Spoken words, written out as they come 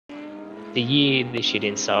The year this year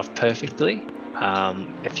didn't start off perfectly.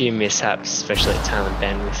 A few mishaps, especially at Tail and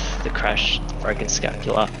Bend with the crash, broken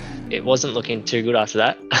scapula. It wasn't looking too good after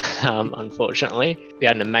that, unfortunately. We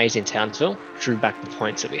had an amazing Townsville, drew back the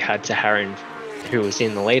points that we had to Harron, who was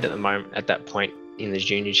in the lead at that point in the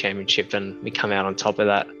junior championship, and we come out on top of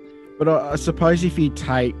that. But I suppose if you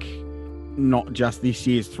take not just this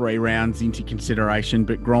year's 3 rounds into consideration,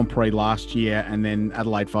 but Grand Prix last year and then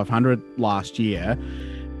Adelaide 500 last year,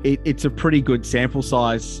 it's a pretty good sample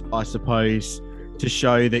size, I suppose, to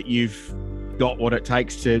show that you've got what it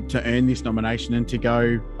takes to earn this nomination and to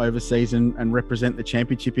go overseas and represent the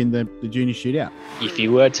championship in the junior shootout. If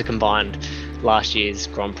you were to combine last year's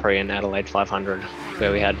Grand Prix and Adelaide 500,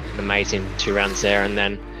 where we had an amazing 2 rounds there and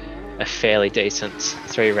then a fairly decent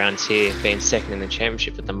 3 rounds here, being second in the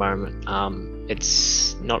championship at the moment,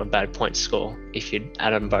 it's not a bad point score if you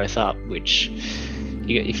add them both up, which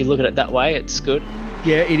if you look at it that way, it's good.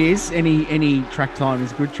 Yeah, it is. Any track time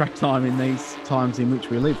is good track time in these times in which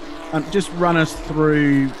we live. Just run us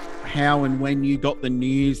through how and when you got the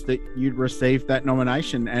news that you'd received that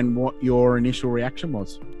nomination and what your initial reaction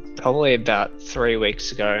was. Probably about 3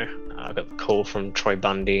 weeks ago, I got the call from Troy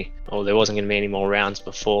Bundy, there wasn't going to be any more rounds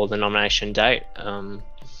before the nomination date.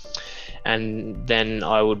 And then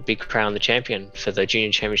I would be crowned the champion for the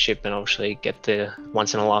junior championship and obviously get the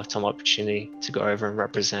once-in-a-lifetime opportunity to go over and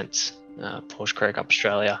represent Porsche Carrera Cup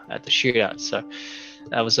Australia at the shootout. So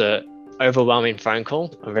that was a overwhelming phone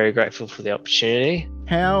call. I'm very grateful for the opportunity.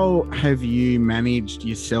 How have you managed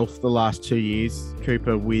yourself the last 2 years,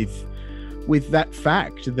 Cooper, with that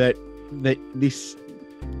fact that this,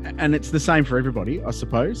 and it's the same for everybody, I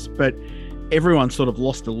suppose, but everyone sort of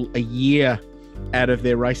lost a year out of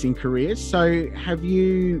their racing careers. So have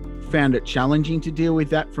you found it challenging to deal with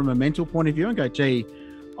that from a mental point of view and go, gee,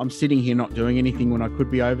 I'm sitting here not doing anything when I could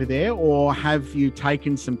be over there? Or have you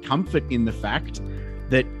taken some comfort in the fact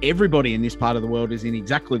that everybody in this part of the world is in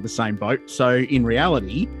exactly the same boat? So in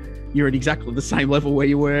reality, you're at exactly the same level where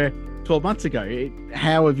you were 12 months ago.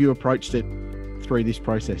 How have you approached it through this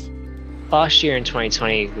process? Last year in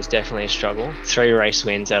 2020 was definitely a struggle. 3 race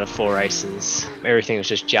wins out of 4 races. Everything was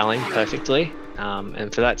just gelling perfectly.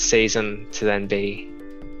 And for that season to then be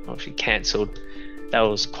obviously cancelled, that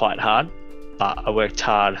was quite hard. But I worked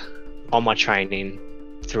hard on my training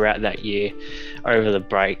throughout that year, over the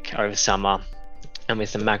break, over summer, and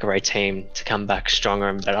with the McELrea team to come back stronger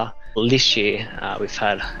and better. Well, this year, we've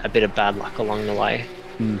had a bit of bad luck along the way,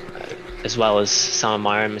 as well as some of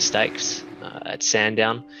my own mistakes at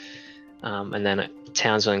Sandown, and then at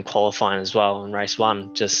Townsville in qualifying as well in race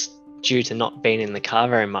 1, just due to not being in the car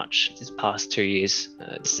very much this past 2 years.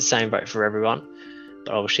 It's the same boat for everyone,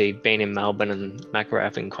 but obviously being in Melbourne and McELrea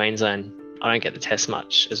up in Queensland, I don't get the test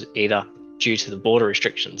much as either due to the border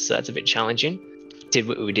restrictions, so that's a bit challenging. Did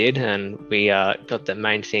what we did and we got the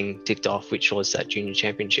main thing ticked off, which was that junior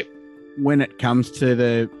championship. When it comes to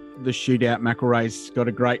the shootout, McElrea's got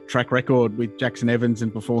a great track record with Jaxon Evans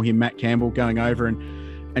and before him Matt Campbell going over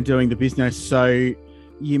and doing the business. So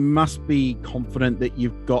you must be confident that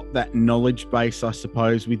you've got that knowledge base, I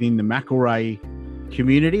suppose, within the McElrea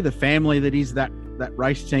community, the family that is that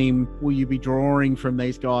race team. Will you be drawing from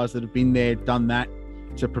these guys that have been there, done that,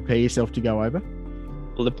 to prepare yourself to go over?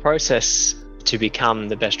 Well, the process to become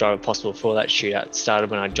the best driver possible for that shootout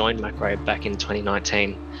started when I joined McElrea back in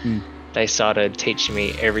 2019. They started teaching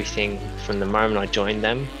me everything from the moment I joined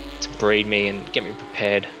them to breed me and get me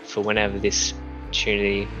prepared for whenever this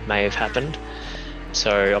opportunity may have happened.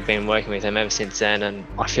 So I've been working with them ever since then, and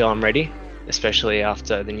I feel I'm ready, especially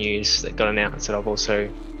after the news that got announced that I'll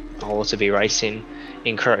also be racing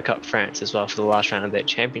in Carrera Cup France as well for the last round of their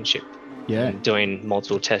championship. Yeah. And doing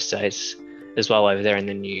multiple test days as well over there in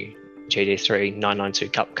the new GT3 992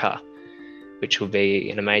 Cup car, which will be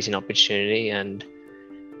an amazing opportunity, and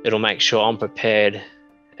it'll make sure I'm prepared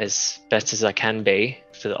as best as I can be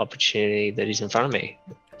for the opportunity that is in front of me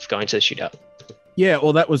of going to the shootout. Yeah,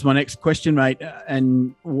 well, that was my next question, mate.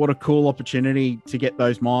 And what a cool opportunity to get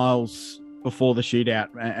those miles before the shootout.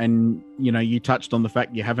 And, you know, you touched on the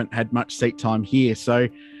fact you haven't had much seat time here. So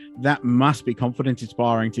that must be confidence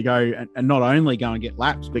inspiring to go and not only go and get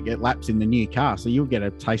laps, but get laps in the new car. So you'll get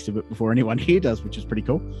a taste of it before anyone here does, which is pretty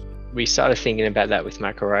cool. We started thinking about that with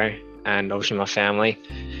McElrea and obviously my family.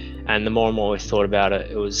 And the more and more we thought about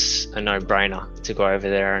it, it was a no-brainer to go over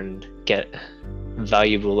there and get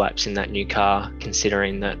valuable laps in that new car,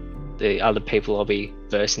 considering that the other people I'll be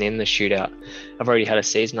versing in the shootout have already had a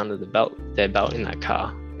season under their belt in that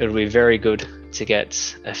car. It'll be very good to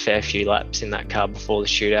get a fair few laps in that car before the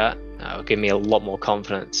shootout. It'll give me a lot more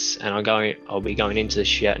confidence, and I'll be going into the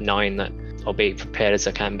shootout knowing that I'll be prepared as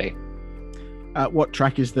I can be. What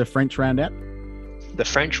track is the French round at? The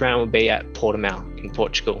French round will be at Portimao in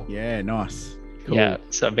Portugal. Yeah, nice. Cool. Yeah,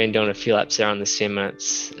 so I've been doing a few laps there on the sim, and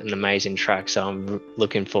it's an amazing track. So I'm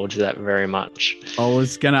looking forward to that very much. I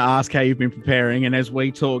was going to ask how you've been preparing, and as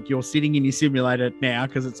we talk, you're sitting in your simulator now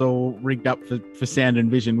because it's all rigged up for sound and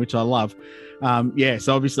vision, which I love.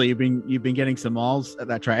 So obviously you've been getting some miles at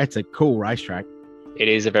that track. It's a cool racetrack. It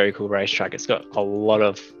is a very cool racetrack. It's got a lot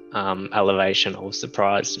of elevation. I was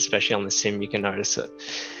surprised, especially on the sim, you can notice it.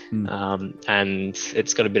 And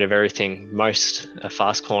it's got a bit of everything. Most are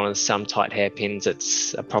fast corners, some tight hairpins.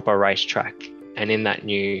 It's a proper racetrack. And in that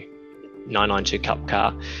new 992 Cup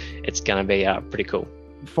car, it's going to be pretty cool.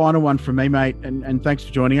 Final one from me, mate, and thanks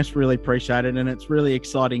for joining us. Really appreciate it. And it's really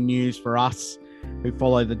exciting news for us who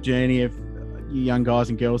follow the journey of you young guys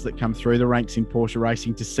and girls that come through the ranks in Porsche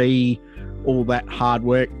racing to see all that hard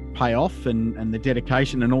work pay off and the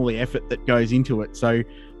dedication and all the effort that goes into it. So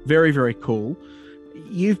very, very cool.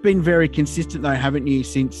 You've been very consistent though, haven't you,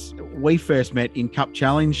 since we first met in Cup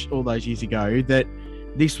Challenge all those years ago, that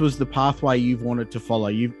this was the pathway you've wanted to follow.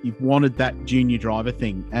 You've wanted that junior driver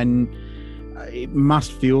thing, and it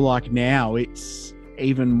must feel like now it's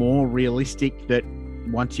even more realistic that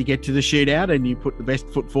once you get to the shootout and you put the best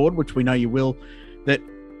foot forward, which we know you will, that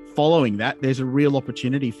following that, there's a real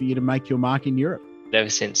opportunity for you to make your mark in Europe. Ever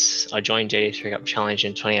since I joined GT3 Cup Challenge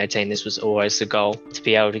in 2018, this was always the goal, to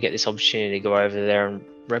be able to get this opportunity to go over there and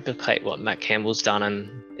replicate what Matt Campbell's done. And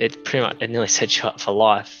it pretty much, it nearly sets you up for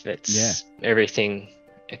life. It's everything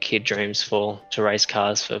a kid dreams for, to race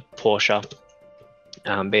cars for Porsche,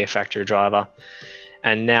 be a factory driver.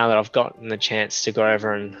 And now that I've gotten the chance to go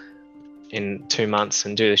over and in 2 months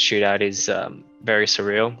and do the shootout is very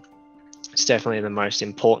surreal. It's definitely the most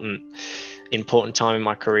important time in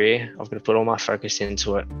my career. I've got to put all my focus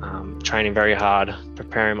into it, training very hard,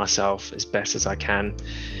 preparing myself as best as I can,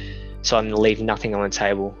 so I'm going to leave nothing on the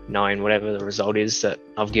table, knowing whatever the result is that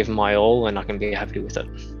I've given my all and I can be happy with it.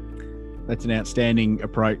 That's an outstanding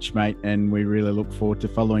approach, mate, and we really look forward to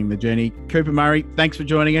following the journey. Cooper Murray, thanks for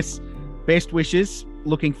joining us. Best wishes.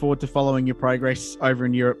 Looking forward to following your progress over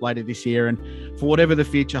in Europe later this year and for whatever the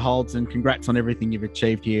future holds, and congrats on everything you've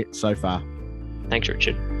achieved here so far. Thanks,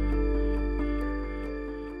 Richard.